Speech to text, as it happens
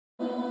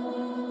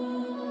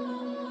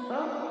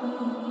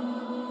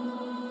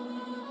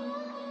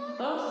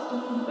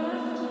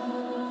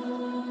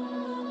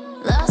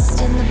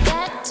Lost in the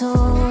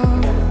battle,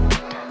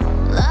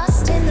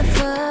 lost in the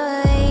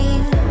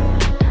fight,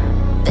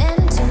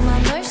 bend to my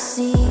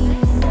mercy.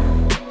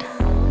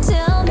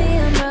 Tell me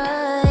I'm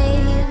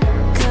right,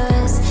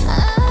 'cause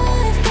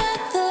I've got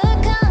the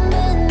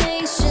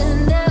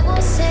combination that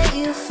will set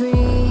you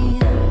free.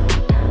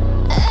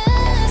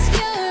 Ask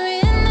your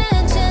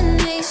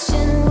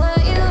imagination what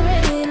you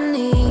really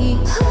need.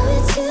 Oh,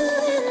 it's you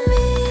and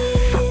me,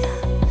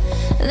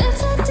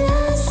 that's our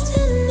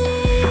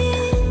destiny.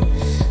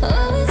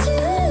 Oh, it's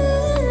you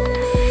and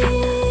me,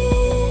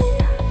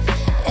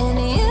 and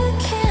you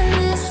can't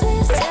miss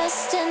this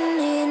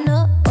destiny, no.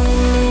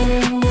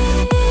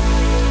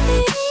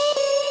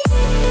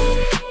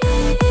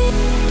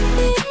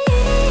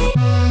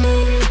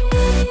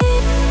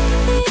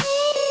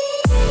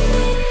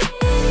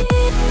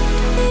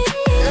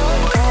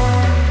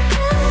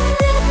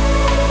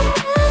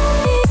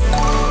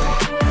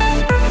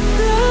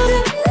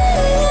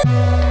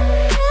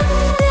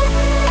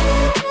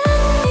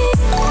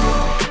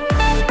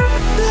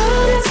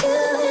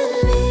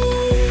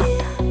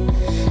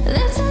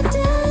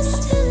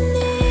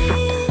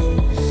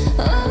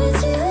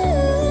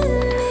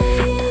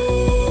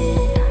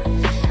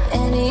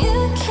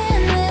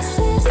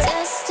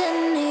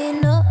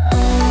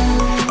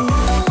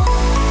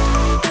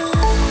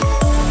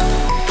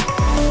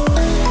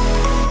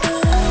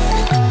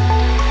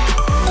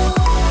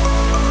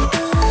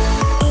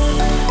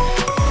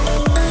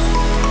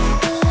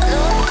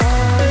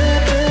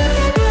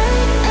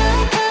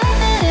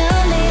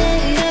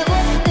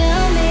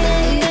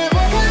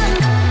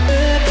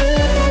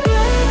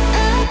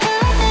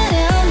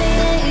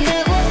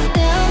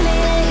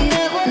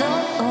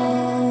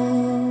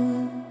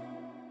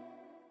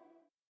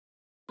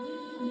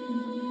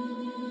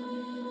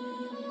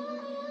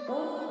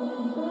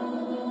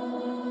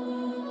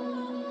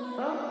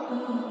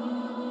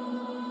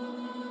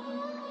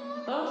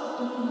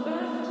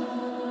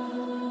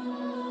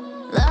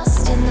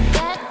 Lost in the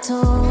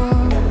battle,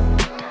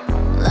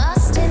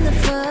 lost in the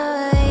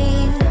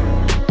fight,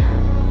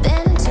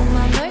 bend to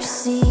my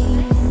mercy.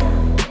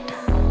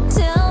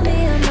 Tell me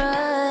I'm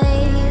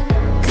right,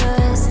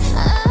 'cause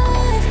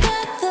I've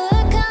got the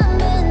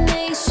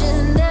combination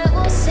that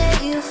will set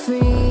you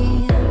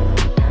free.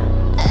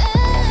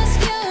 Ask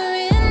your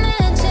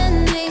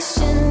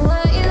imagination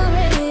what you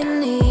really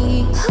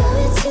need.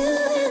 Oh, it's you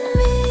and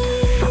me,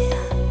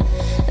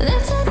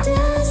 that's our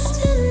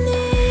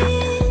destiny.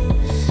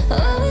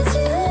 Oh, it's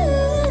you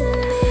and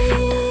me,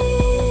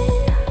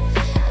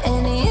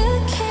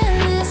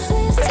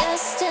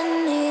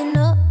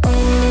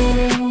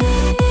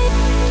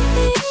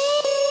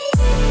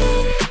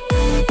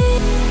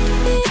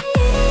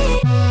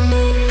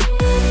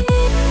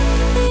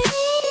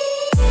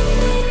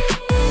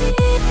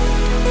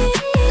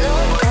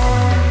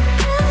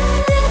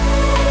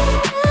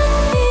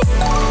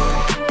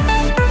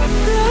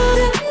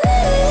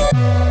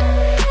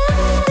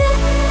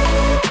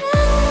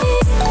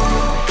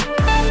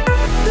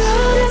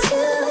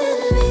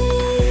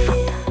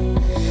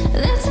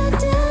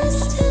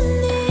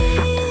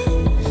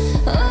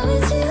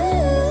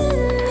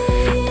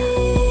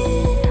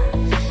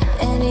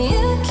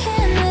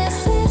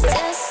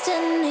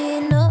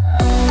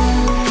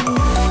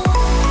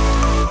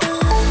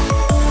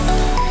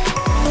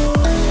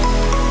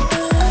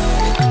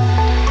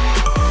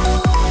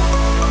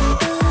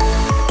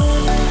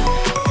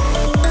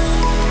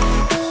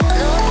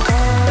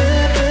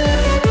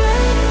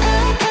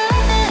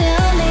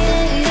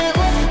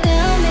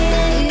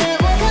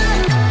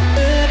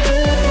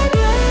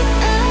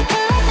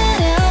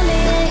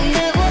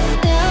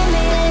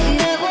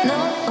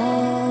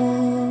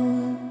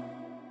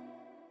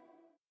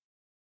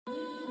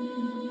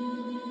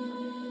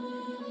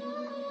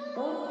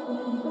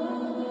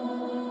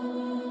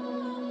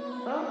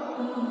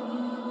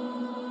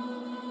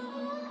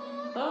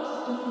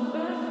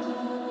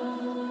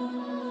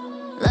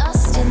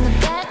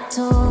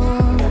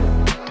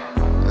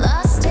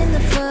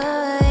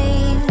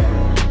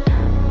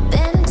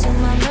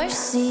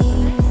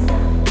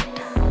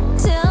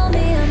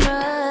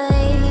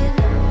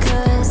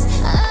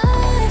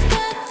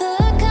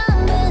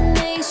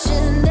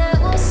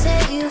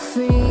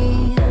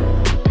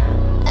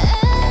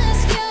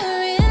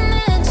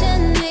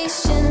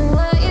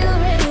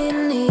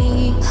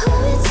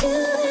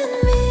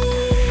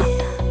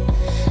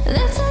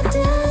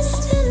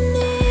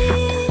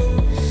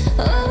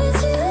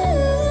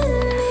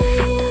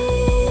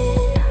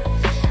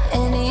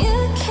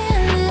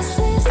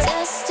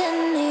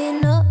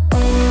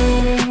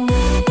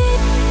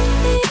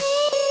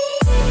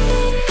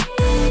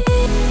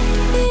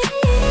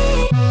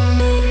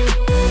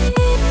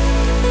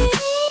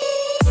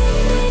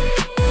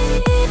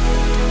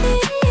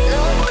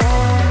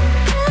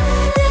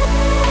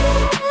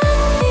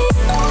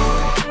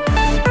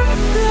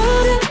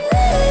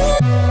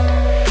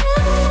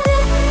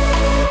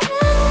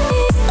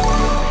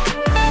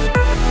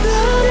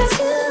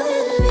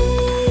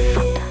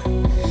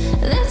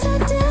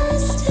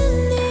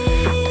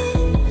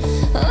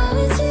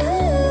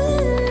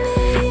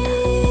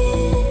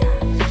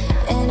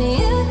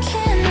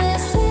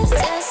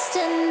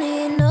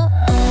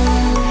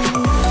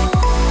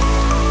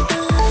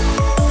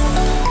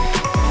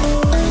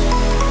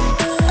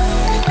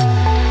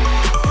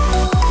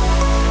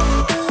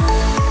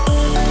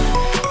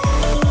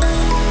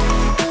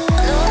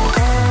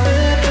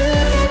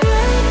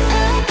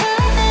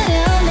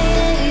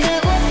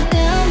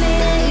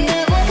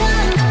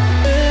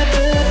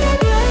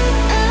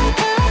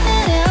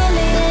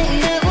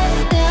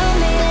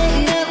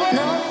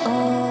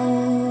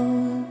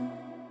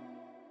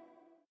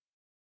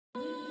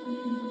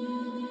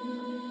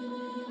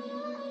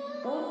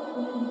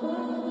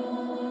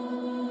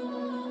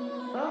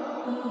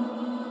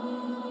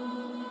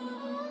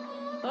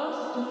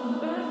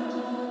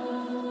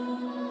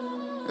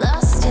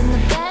 Lost in the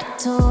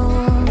battle,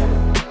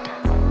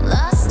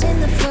 lost in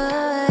the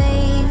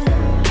fight,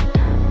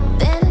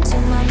 bend to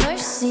my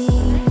mercy.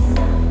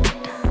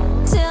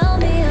 Tell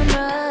me I'm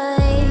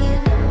right,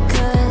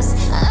 'cause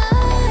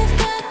I've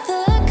got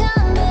the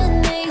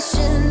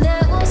combination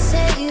that will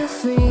set you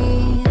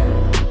free.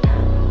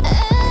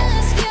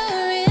 Ask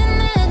your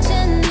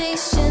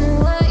imagination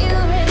what you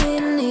really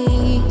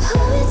need.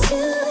 Oh, it's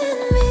you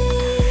and me,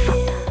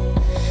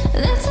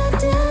 that's our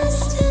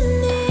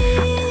destiny.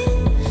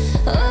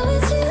 Oh,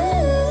 it's you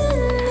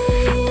and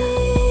me,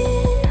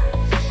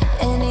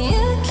 and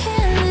you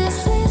can't miss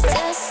this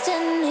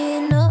destiny,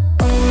 no.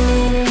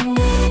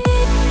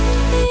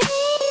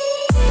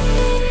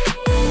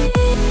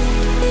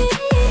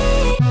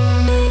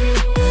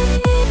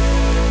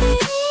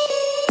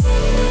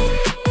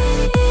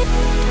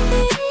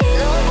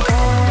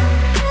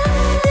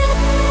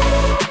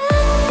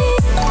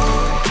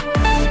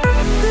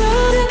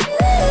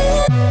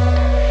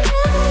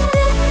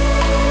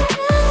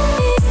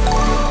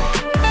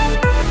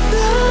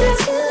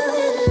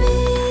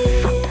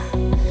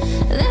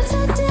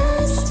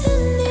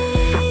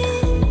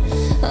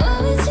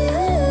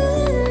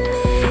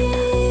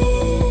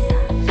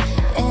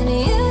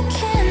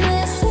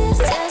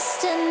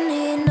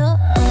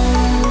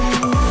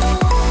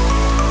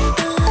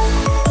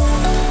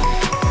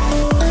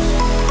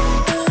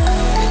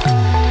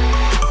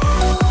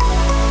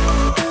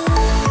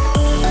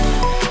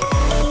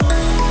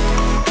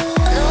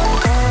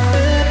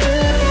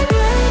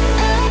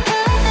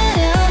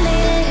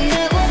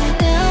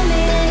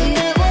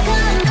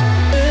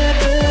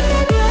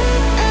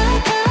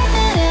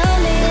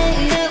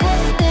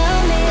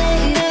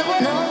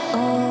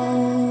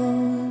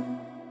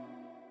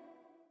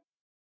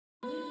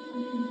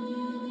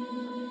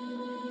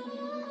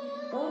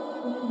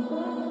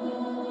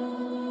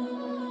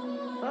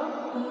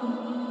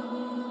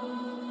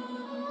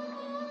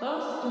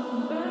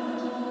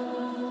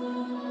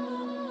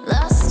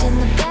 Lost in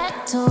the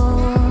battle,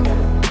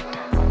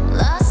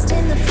 lost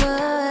in the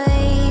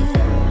fight,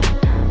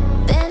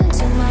 bend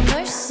to my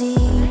mercy.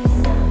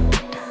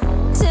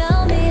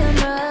 Tell me I'm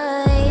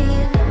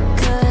right,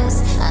 'cause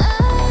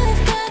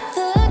I've got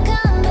the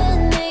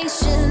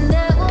combination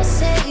that will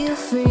set you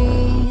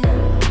free.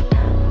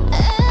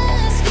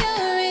 Ask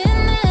your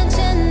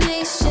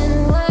imagination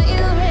what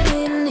you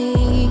really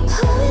need.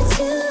 Oh, it's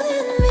you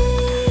and me,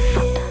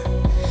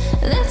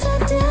 that's our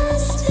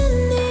destiny.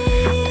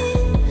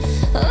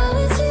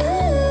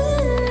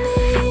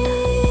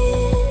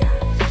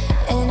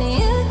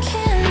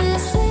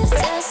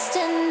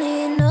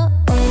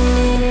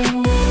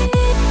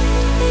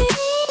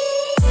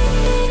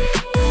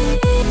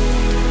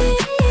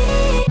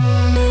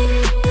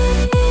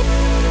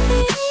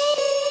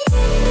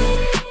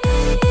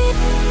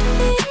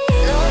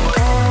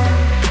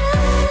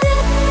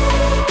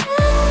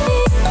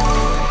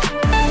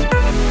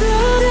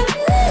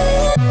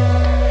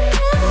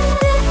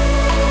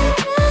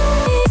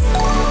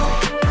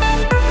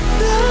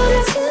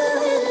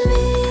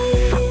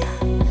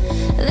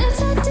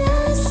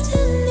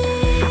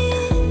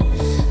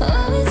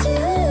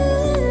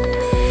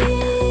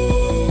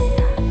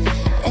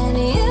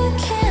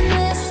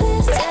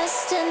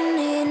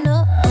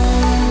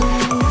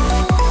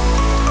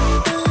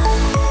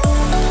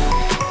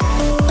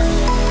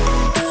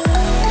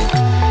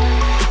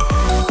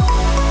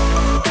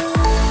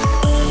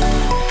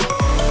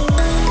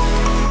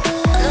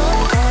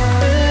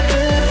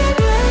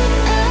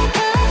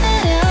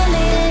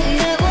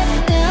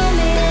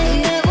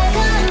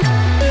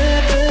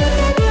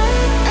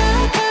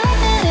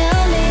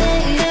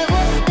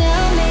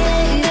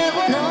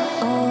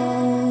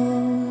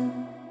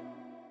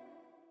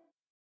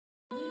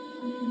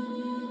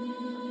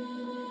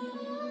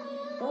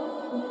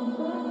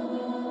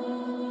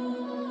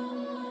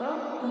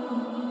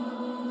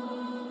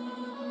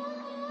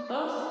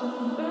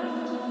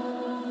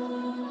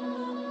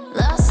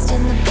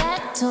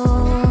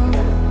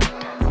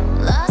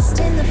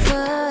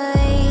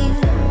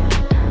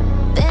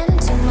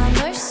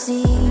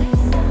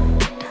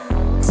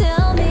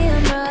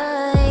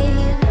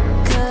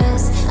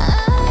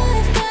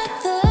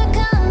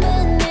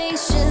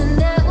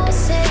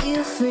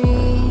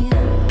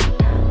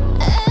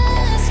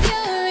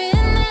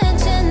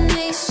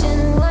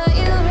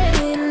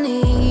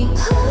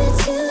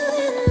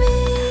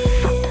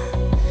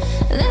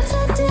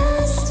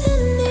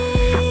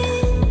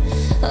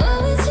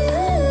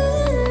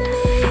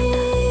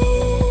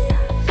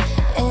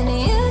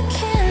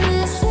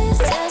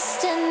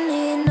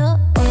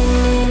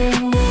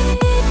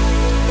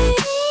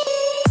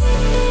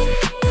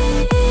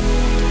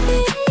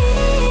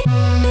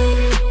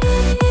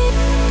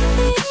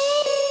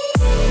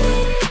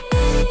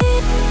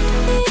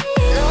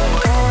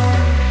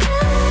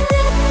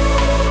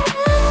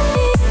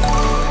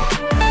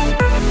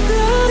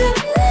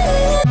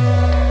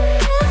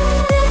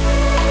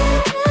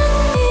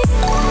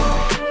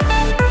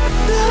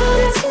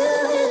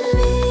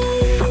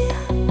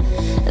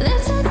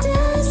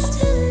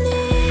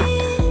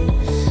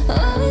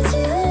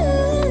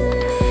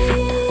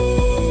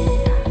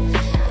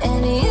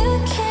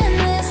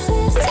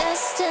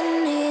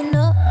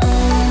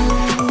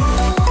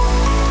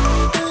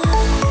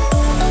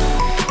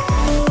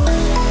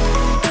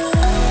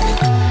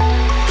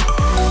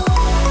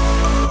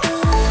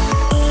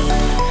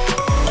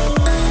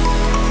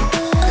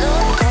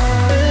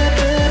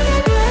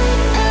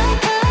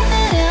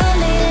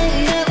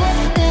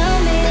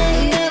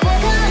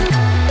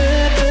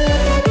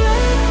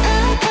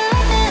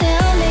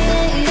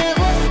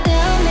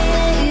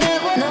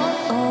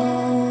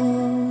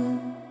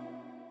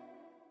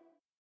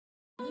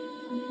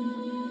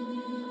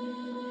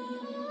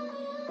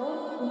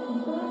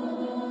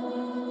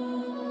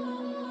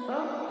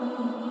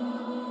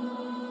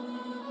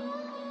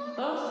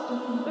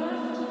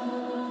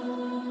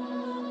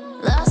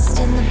 Lost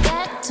in the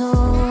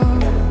battle.